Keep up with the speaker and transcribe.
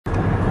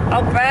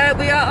Alright,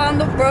 we are on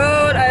the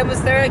road. I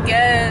was there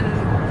again.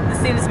 This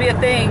seems to be a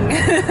thing.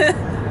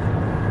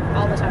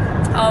 All the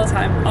time. All the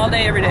time. All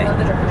day, every day. All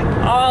the driving.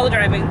 All the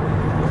driving.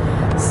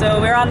 So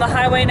we're on the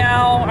highway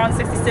now. We're on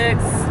 66.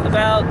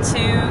 About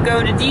to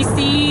go to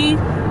DC.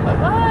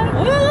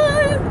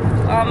 What?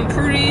 I'm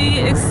pretty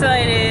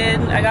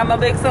excited. I got my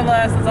big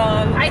sunglasses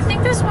on. I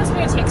think this wants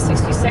me to take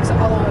 66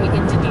 all the way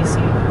into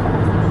DC.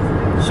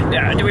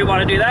 Do we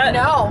want to do that?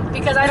 No,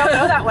 because I don't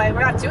know that way.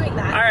 We're not doing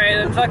that. Alright,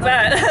 then fuck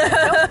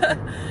that.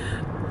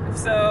 Nope.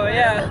 So,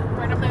 yeah.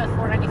 We're gonna play with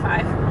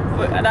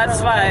 495. That's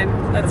fine.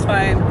 That's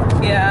fine.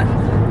 Yeah.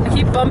 I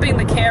keep bumping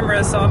the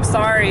camera, so I'm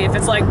sorry if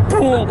it's like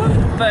boom,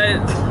 but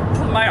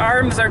my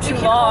arms are too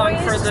long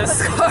for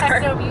this car.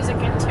 Techno music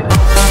into it.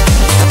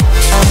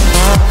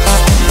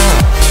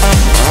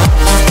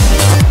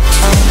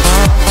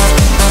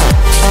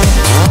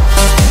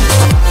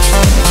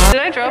 Did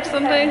I drop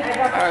something?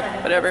 Oh,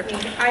 whatever.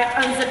 I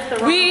unzipped the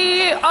wrong.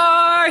 We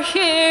are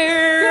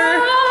here.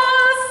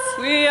 Yes!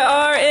 We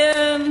are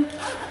in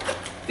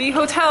the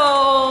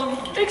hotel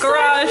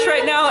garage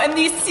right now, and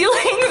these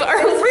ceilings are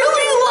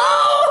really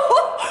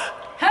low.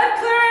 Head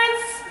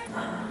clearance!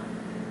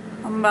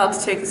 I'm about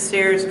to take the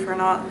stairs if we're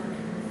not.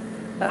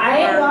 I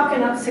ain't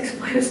walking up 6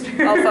 flights of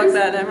stairs. Oh, fuck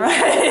that, I'm right.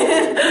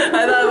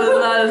 I thought it was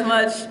not as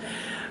much.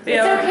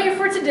 Yeah. It's okay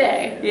for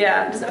today.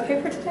 Yeah. It's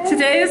okay for today?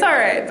 Today is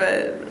alright,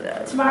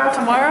 but Tomorrow?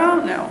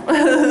 Tomorrow? No.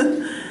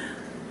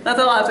 Not that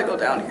I'll have to go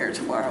down here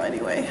tomorrow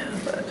anyway,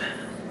 but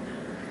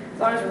As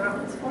long as we're not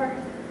on this floor.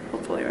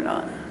 hopefully we're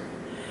not.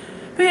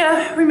 But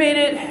yeah, we made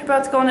it.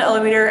 About to go in the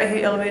elevator. I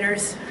hate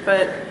elevators,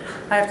 but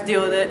I have to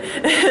deal with it.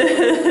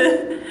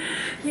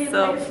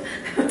 So,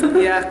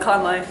 yeah,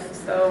 con life.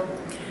 So,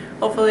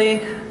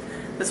 hopefully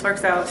this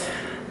works out.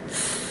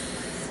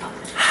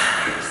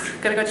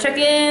 Gotta go check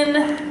in,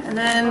 and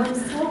then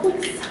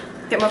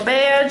get my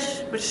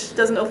badge, which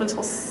doesn't open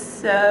until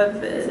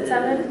 7. Is it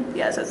 7?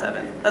 Yeah, it's at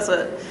 7. That's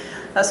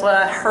what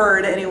I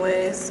heard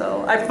anyway.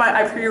 So I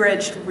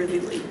pre-regged really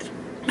late,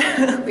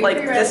 like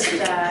this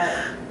week.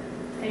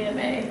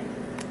 AMA.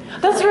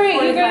 That's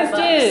right, you guys $45.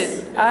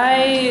 did.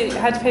 I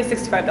had to pay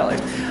 $65.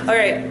 All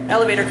right,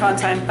 elevator con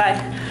time.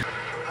 Bye.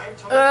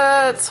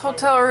 It's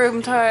hotel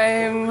room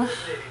time.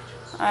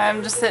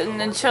 I'm just sitting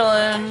and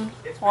chilling,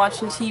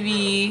 watching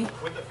TV.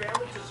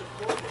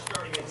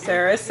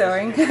 Sarah's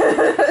sewing.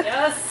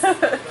 Yes.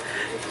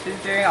 She's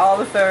doing all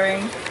the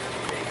sewing.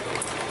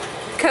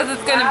 Cause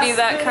it's gonna be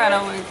that kind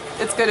of week.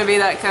 It's gonna be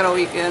that kind of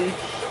weekend.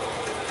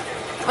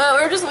 But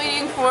we're just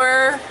waiting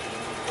for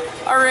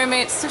our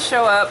roommates to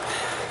show up.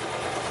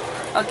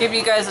 I'll give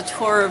you guys a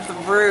tour of the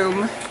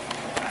room.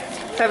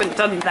 I haven't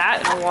done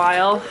that in a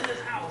while.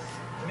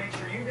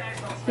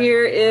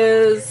 Here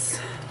is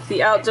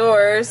the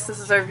outdoors. This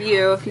is our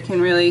view, if you can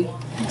really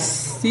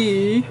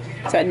see.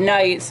 It's at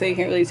night, so you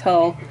can't really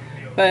tell.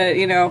 But,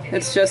 you know,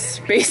 it's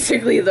just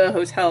basically the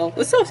hotel.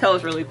 This hotel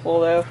is really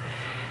cool, though.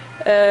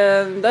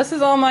 And this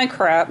is all my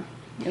crap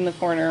in the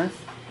corner.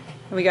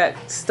 And we got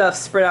stuff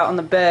spread out on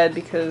the bed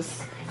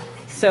because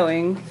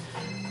sewing.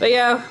 But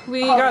yeah,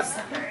 we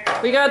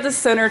got the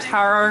center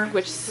tower,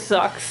 which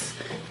sucks.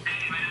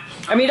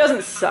 I mean, it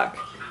doesn't suck.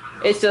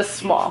 It's just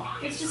small.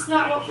 It's just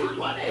not what we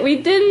wanted. We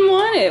didn't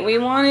want it. We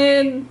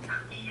wanted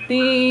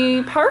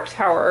the park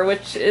tower,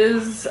 which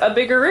is a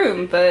bigger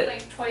room, but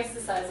Like twice the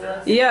size of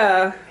us.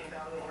 yeah.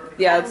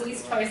 Yeah, At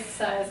least twice the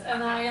size.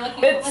 And then you're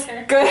looking at it's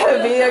liquor.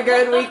 gonna be a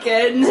good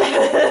weekend.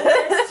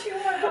 There's 2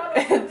 more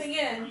bottles coming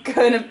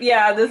in.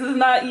 Yeah, this is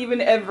not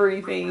even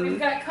everything. We've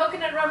got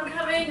coconut rum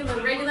coming and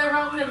the regular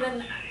rum, and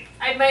then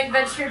I might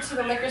venture to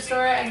the liquor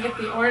store and get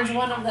the orange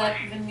one of that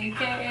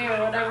Vinique or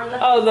whatever.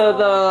 Oh,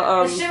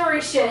 the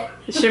shimmery shit.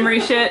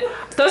 Shimmery shit.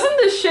 Doesn't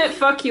this shit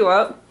fuck you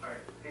up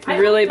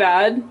really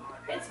bad?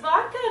 It's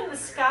vodka and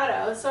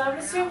Moscato, so I'm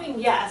assuming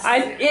yes.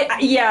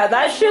 Yeah,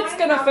 that shit's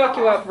gonna fuck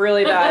you up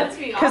really bad.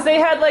 Because they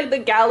had like the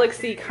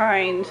Galaxy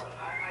kind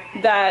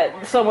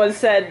that someone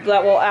said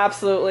that will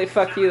absolutely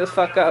fuck you the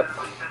fuck up.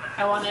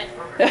 I want it.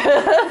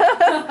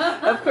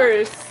 Of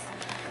course.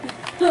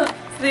 So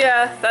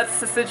yeah, that's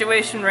the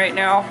situation right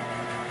now.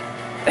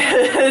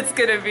 It's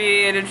gonna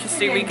be an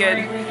interesting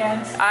weekend.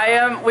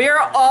 We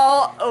are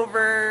all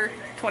over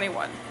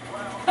 21.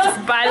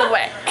 Just by the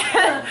way.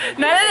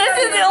 None of this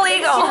is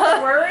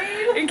illegal.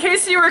 Worried? In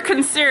case you were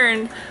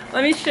concerned,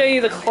 let me show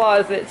you the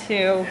closet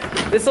too.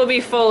 This will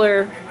be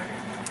fuller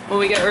when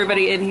we get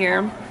everybody in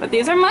here. But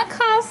these are my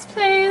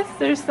cosplays.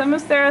 There's some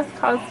of Sarah's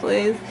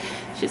cosplays.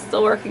 She's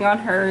still working on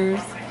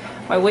hers.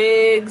 My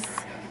wigs,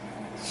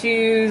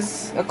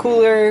 shoes, a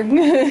cooler.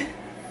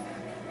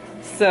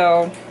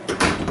 So,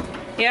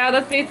 yeah,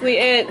 that's basically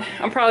it.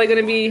 I'm probably going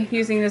to be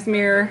using this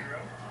mirror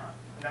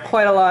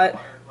quite a lot.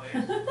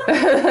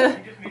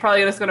 I'm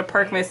probably just gonna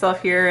park myself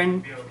here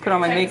and put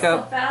on my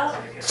makeup.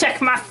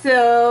 Check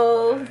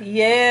myself!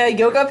 Yeah,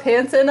 yoga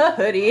pants and a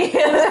hoodie.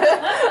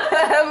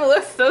 I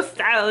look so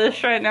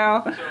stylish right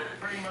now.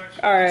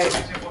 Alright.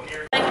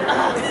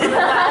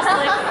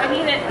 I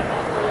need it.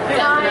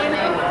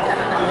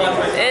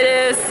 It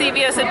is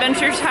CVS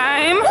Adventure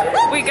time.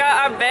 We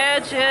got our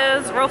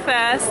badges real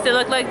fast. They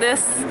look like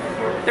this.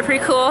 They're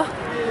pretty cool.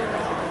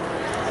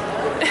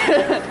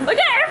 Look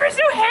at Amber's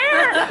new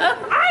hair!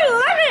 I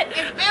love it!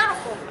 It's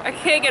beautiful. I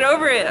can't get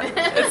over it.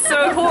 It's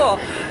so cool.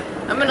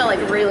 I'm gonna like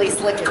really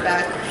slick it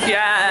back.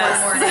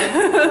 Yes.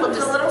 We'll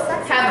just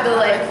have the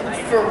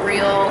like for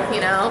real,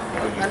 you know,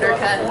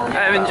 undercut.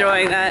 I'm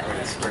enjoying that.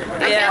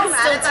 Yeah.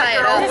 Still tie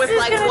it up with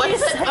like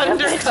what's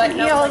undercut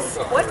heels.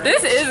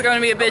 This is going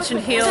to be a bitch in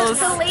heels.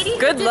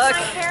 Good luck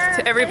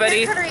to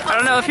everybody. I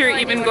don't know if you're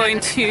even going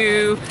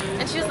to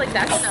And she was like,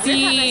 "That's not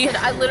see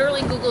I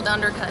literally googled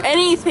undercut.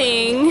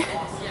 anything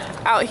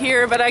out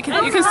here, but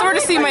you can sort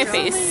of see my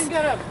face.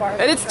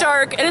 And it's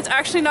dark, and it's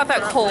actually not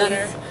that cold.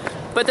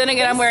 But then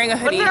again, I'm wearing a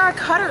hoodie. But there are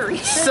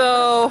cutters.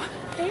 So,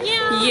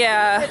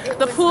 yeah,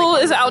 the pool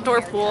is an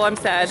outdoor pool. I'm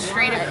sad.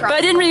 But I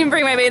didn't even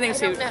bring my bathing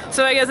suit,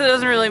 so I guess it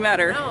doesn't really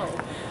matter.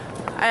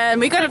 And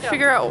we gotta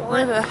figure out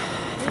where the...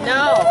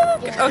 No.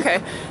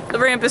 Okay, the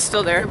ramp is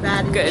still there.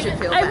 Good.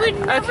 I would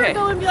never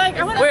go and be like,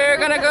 I want We're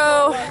gonna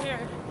go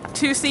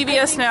to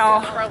CVS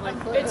now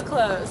It's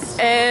closed.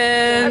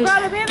 and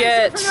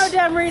get For no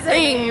damn reason.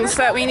 things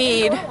that we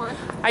need.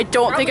 I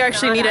don't think I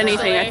actually need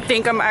anything. I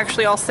think I'm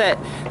actually all set.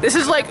 This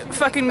is like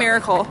fucking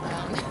miracle.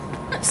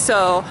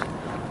 So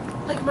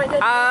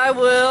I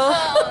will.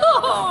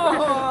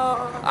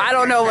 I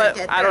don't know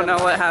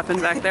what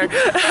happened back there.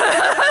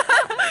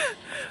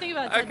 Think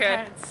about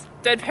Okay.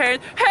 Dead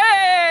parents.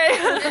 Hey!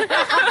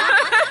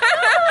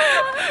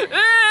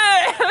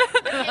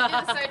 Can't do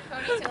the side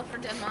ponytail for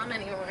dead mom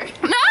anymore.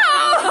 No!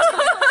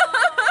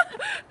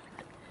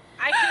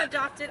 I can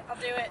adopt it. I'll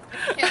do it.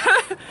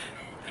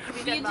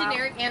 Be a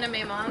generic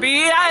anime mom.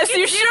 Yes,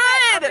 you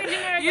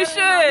should! You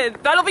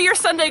should! That'll be your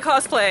Sunday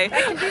cosplay.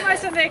 I can do my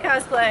Sunday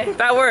cosplay.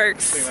 That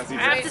works. I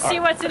have to see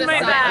what's in my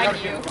bag.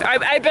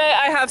 I bet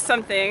I have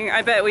something.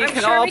 I bet we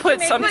can sure all we put can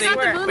make something. this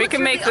work. We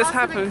can make this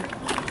happen.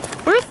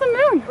 Where's the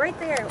moon? Right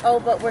there. Oh,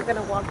 but we're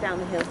gonna walk down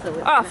the hill, so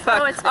it's Oh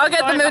fuck. I'll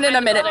get the moon in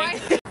a minute.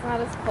 It's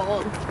not as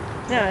cold.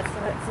 no, it's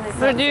nice.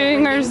 We're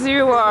doing our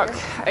zoo walk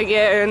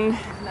again.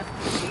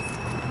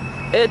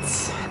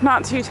 It's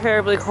not too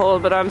terribly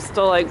cold, but I'm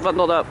still like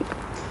bundled up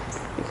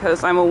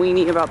because I'm a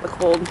weenie about the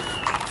cold.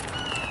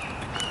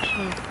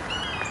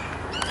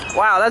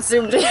 Wow, that's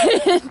zoomed in.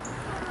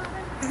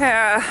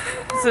 Yeah,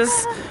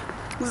 this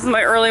is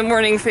my early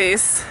morning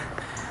face.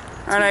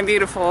 Aren't I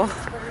beautiful?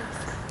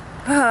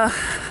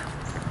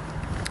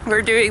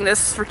 We're doing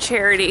this for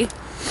charity.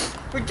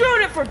 We're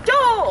doing it for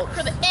dogs!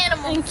 For the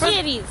animals. And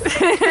kitties!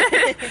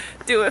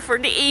 Do it for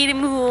the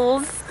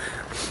animals.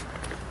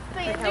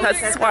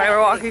 That's why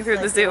we're walking through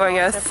the zoo, I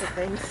guess.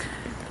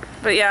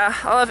 But yeah,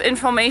 I'll have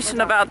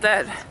information about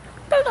that.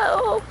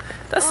 Hello!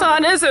 The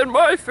sun is in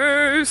my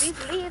face!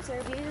 These leaves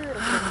are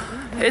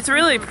beautiful. It's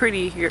really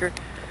pretty here.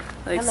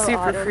 Like, Hello, super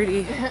Otter.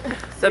 pretty.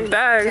 The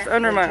bags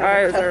under my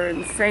eyes are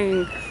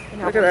insane.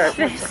 Look at that.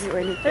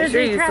 There's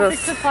a traffic Jesus.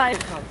 supply.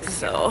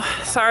 So,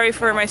 sorry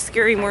for my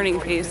scary morning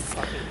face,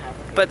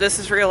 but this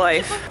is real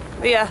life.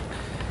 But yeah,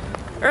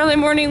 early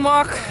morning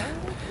walk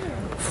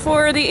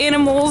for the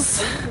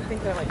animals,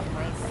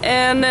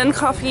 and then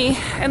coffee,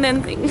 and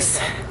then things.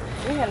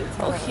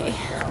 Okay,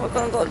 we're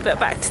gonna go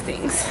back to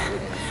things.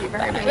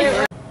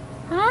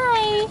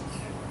 Hi!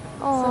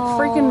 It's a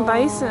freaking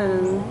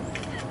bison.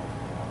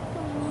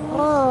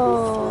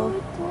 Oh.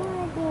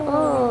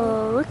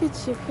 Oh, look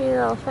at your pretty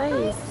little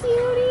face.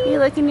 You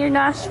licking your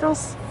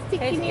nostrils?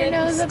 Sticking your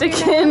nose up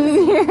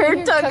Sticking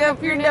your tongue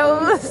up your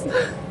nose.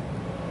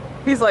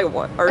 He's like,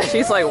 what? Or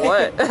she's like,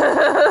 what?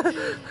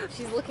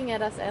 She's looking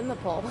at us and the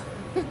pole.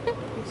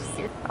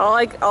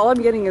 all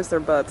I'm getting is their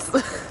butts.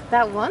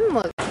 That one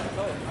look.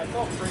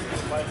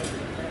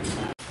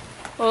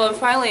 Well, I'm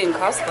finally in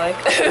cosplay.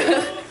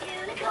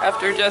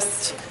 After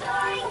just,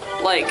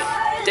 like,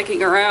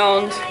 dicking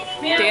around,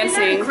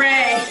 dancing.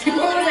 Gray.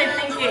 What was I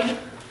thinking?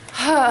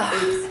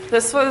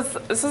 This was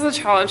a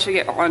challenge to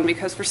get on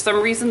because for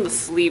some reason the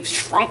sleeves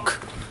shrunk.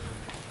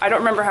 I don't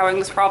remember having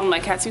this problem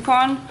at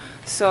Katsucon,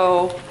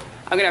 so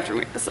I'm gonna have to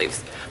remove the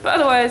sleeves. But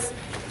otherwise,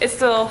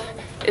 it's all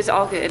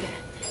good.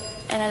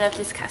 And I love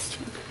this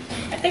costume.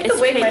 I think the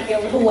wig might be a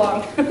little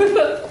long.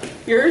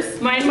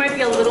 Yours? Mine might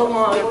be a little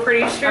long. I'm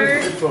pretty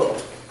sure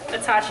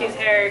Natasha's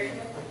hair.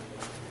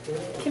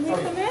 Can we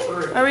come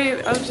in? Are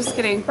we? I was just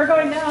kidding. We're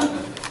going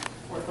down.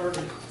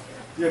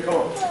 Yeah, come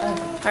on.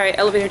 All right,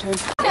 elevator time.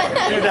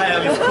 Do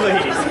that,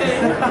 please.